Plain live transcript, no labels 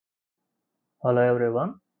Hello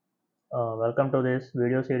everyone, welcome to this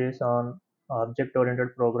video series on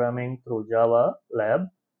object-oriented programming through Java Lab.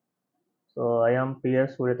 So I am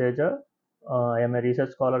PS Suryateja. I am a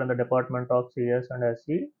research scholar in the Department of CS and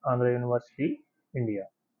SC, Andhra University, India.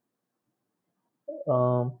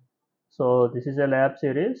 Um, so this is a lab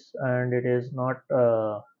series and it is not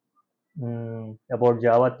about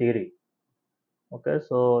Java theory. Okay,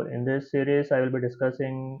 so in this series I will be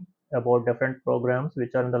discussing about different programs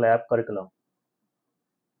which are in the lab curriculum,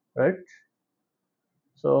 right?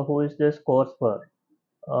 So who is this course for?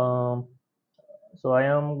 Um, so I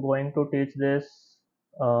am going to teach this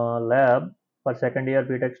lab for second year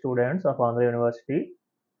BTech students of Andhra University,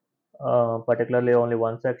 particularly only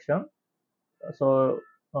one section. So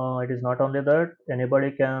it is not only that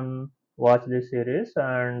anybody can watch this series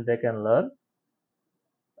and they can learn.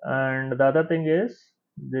 And the other thing is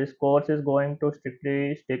this course is going to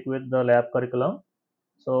strictly stick with the lab curriculum.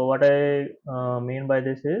 So what I mean by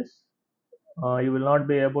this is you will not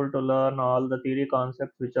be able to learn all the theory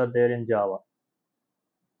concepts which are there in Java.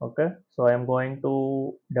 Okay, so I am going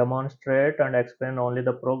to demonstrate and explain only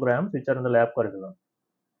the programs which are in the lab curriculum,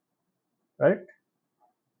 right?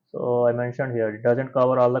 So I mentioned here it doesn't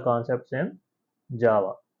cover all the concepts in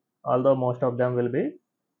Java, although most of them will be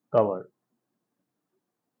covered,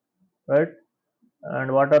 right?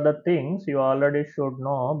 And what are the things you already should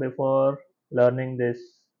know before learning this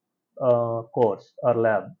course or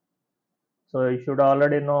lab? So you should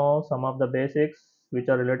already know some of the basics which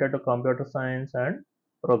are related to computer science and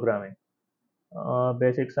programming.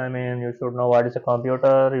 Basics, I mean, you should know what is a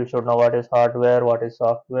computer, you should know what is hardware, what is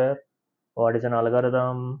software, what is an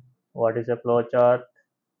algorithm, what is a flowchart,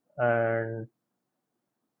 and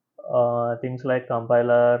things like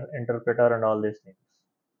compiler, interpreter, and all these things.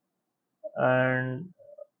 And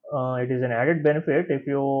it is an added benefit if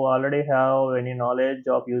you already have any knowledge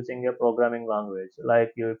of using a programming language.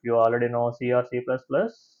 Like if you already know C or C++,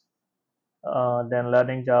 then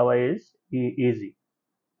learning Java is easy.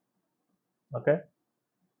 Okay.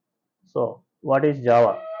 So what is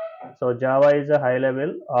Java? So Java is a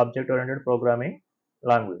high-level object-oriented programming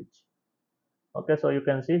language. Okay, so you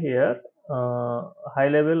can see here, high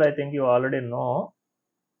level. I think you already know.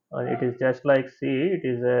 It is just like C.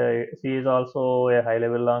 C is also a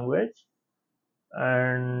high-level language,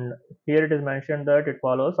 and here it is mentioned that it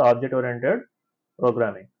follows object-oriented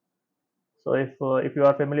programming. So if you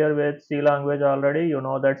are familiar with C language already, you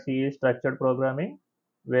know that C is structured programming,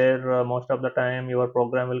 where most of the time your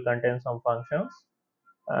program will contain some functions,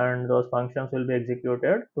 and those functions will be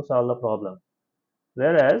executed to solve the problem.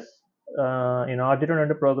 Whereas in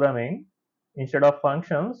object-oriented programming, instead of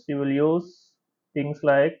functions, you will use things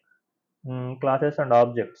like classes and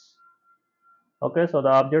objects. Okay, so the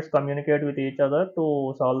objects communicate with each other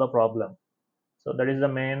to solve the problem. So that is the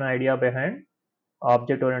main idea behind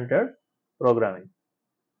object-oriented programming.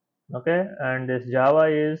 Okay, and this Java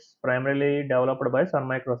is primarily developed by Sun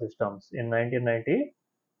Microsystems in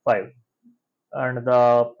 1995, and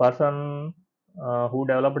the person who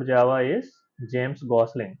developed Java is James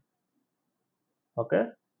Gosling. Okay,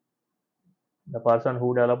 the person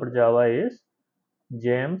who developed Java is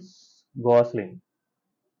James Gosling,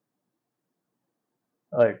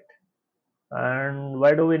 right? And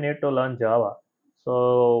why do we need to learn Java?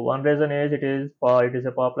 So one reason is it is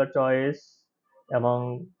a popular choice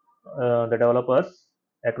among the developers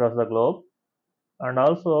across the globe, and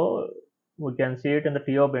also we can see it in the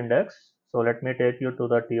TOB index. So let me take you to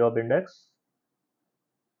the TOB index.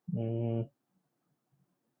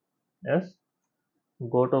 Yes,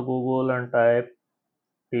 go to Google and type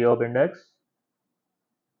TOB index.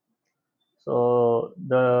 So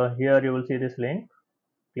the here you will see this link.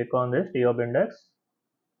 Click on this TOB index,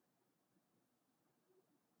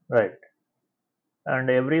 right? And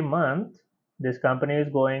every month this company is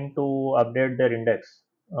going to update their index.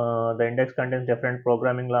 The index contains different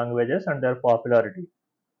programming languages and their popularity.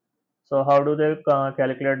 So how do they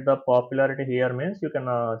calculate the popularity? Here means you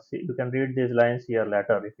can read these lines here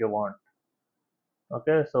later if you want.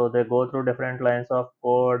 Okay, so they go through different lines of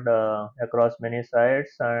code across many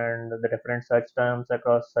sites and the different search terms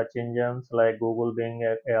across search engines like Google, Bing,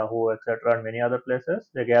 Yahoo, etc., and many other places.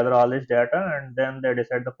 They gather all this data and then they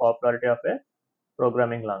decide the popularity of a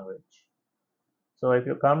programming language. So if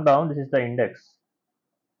you come down, this is the index.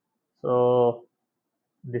 So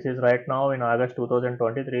this is right now in August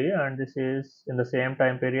 2023, and this is in the same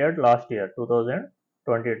time period last year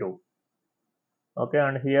 2022. Okay,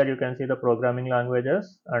 and here you can see the programming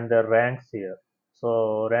languages and their ranks here.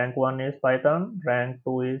 So rank 1 is Python, rank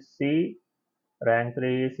 2 is C, rank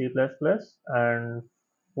 3 is C++, and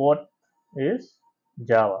fourth is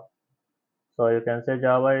Java. So you can say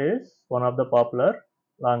Java is one of the popular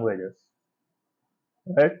languages,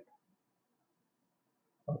 right?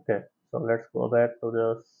 Okay, so let's go back to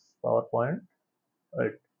this PowerPoint,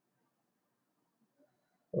 right?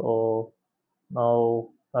 So now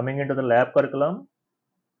coming into the lab curriculum.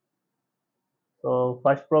 So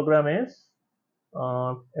first program is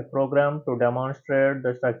a program to demonstrate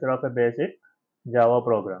the structure of a basic Java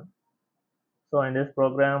program. So in this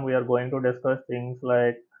program, we are going to discuss things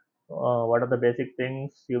like what are the basic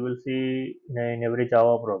things you will see in every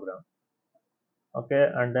Java program. Okay,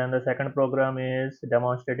 and then the second program is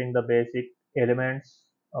demonstrating the basic elements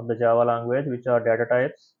of the Java language, which are data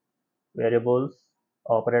types, variables,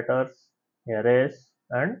 operators, arrays,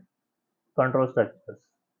 and control structures.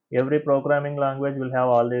 Every programming language will have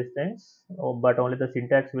all these things, but only the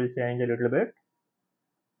syntax will change a little bit.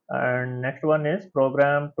 And next one is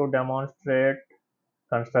program to demonstrate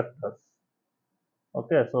constructors.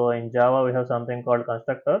 Okay, so in Java we have something called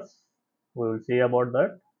constructors. We will see about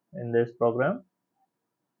that in this program.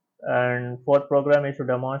 And fourth program is to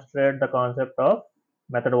demonstrate the concept of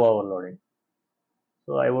method overloading.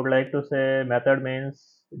 So I would like to say method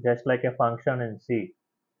means just like a function in C.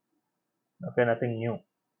 Okay, nothing new.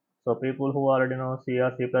 So people who already know C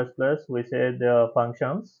or C++, we say the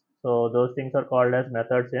functions. So those things are called as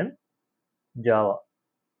methods in Java.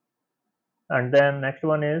 And then next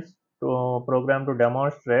one is to program to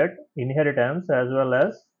demonstrate inheritance as well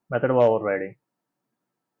as method overriding.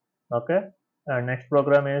 Okay. And next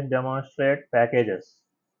program is demonstrate packages.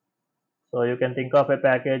 So you can think of a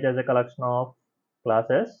package as a collection of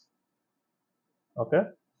classes. Okay.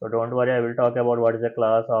 So don't worry, I will talk about what is a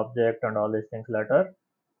class, object, and all these things later.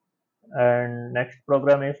 And next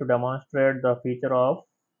program is to demonstrate the feature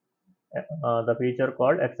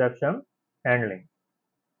called exception handling.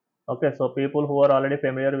 Okay, so people who are already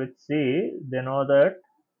familiar with C, they know that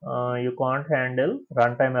you can't handle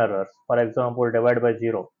runtime errors. For example, divide by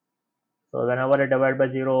zero. So whenever a divide by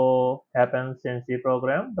zero happens in C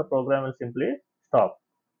program, the program will simply stop.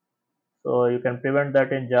 So you can prevent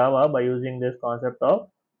that in Java by using this concept of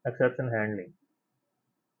exception handling.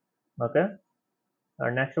 Okay.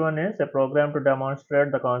 And next one is a program to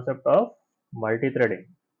demonstrate the concept of multi-threading.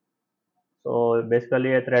 So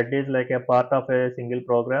basically a thread is like a part of a single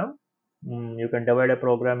program. You can divide a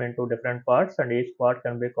program into different parts and each part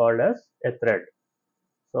can be called as a thread.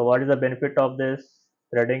 So what is the benefit of this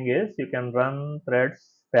threading is you can run threads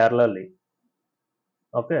parallelly.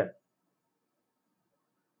 Okay.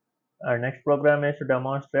 And next program is to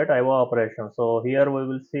demonstrate IO operations. So here we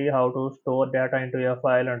will see how to store data into a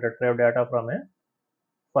file and retrieve data from a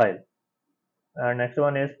file. And next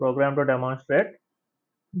one is program to demonstrate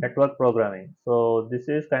network programming. So this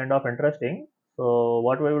is kind of interesting. So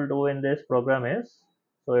what we will do in this program is,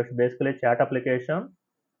 so it's basically chat application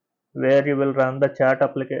where you will run the chat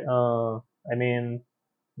application. I mean,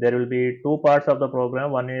 there will be two parts of the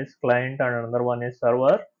program. One is client and another one is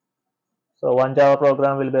server. So one Java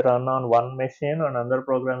program will be run on one machine and another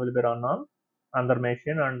program will be run on another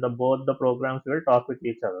machine, and both the programs will talk with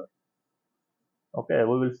each other. Okay,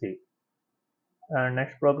 we will see. And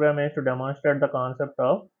next program is to demonstrate the concept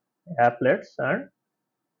of applets and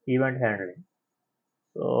event handling.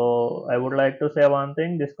 So I would like to say one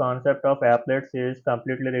thing, this concept of applets is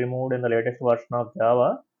completely removed in the latest version of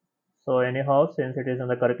Java. So anyhow, since it is in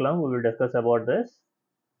the curriculum, we will discuss about this.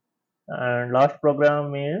 And last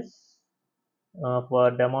program is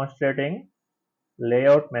for demonstrating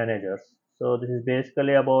layout managers. So this is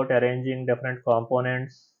basically about arranging different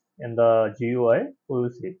components in the GUI. We will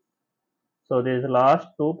see. So these last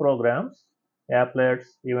two programs, applets,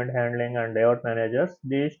 event handling, and layout managers,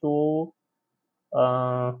 these two,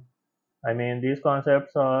 these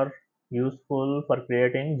concepts are useful for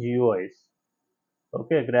creating GUIs.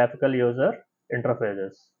 Okay, graphical user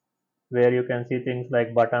interfaces, where you can see things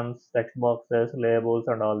like buttons, text boxes, labels,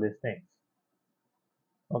 and all these things.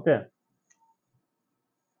 Okay.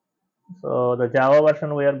 So the Java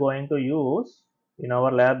version we are going to use in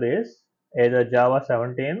our lab is either Java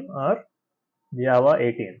 17 or Java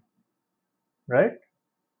 18, right?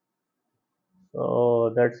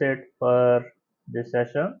 So that's it for this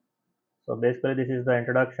session. So basically this is the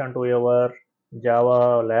introduction to our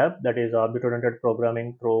Java lab, that is object-oriented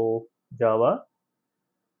programming through Java.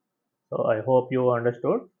 So I hope you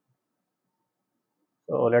understood.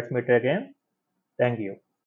 So let's meet again. Thank you.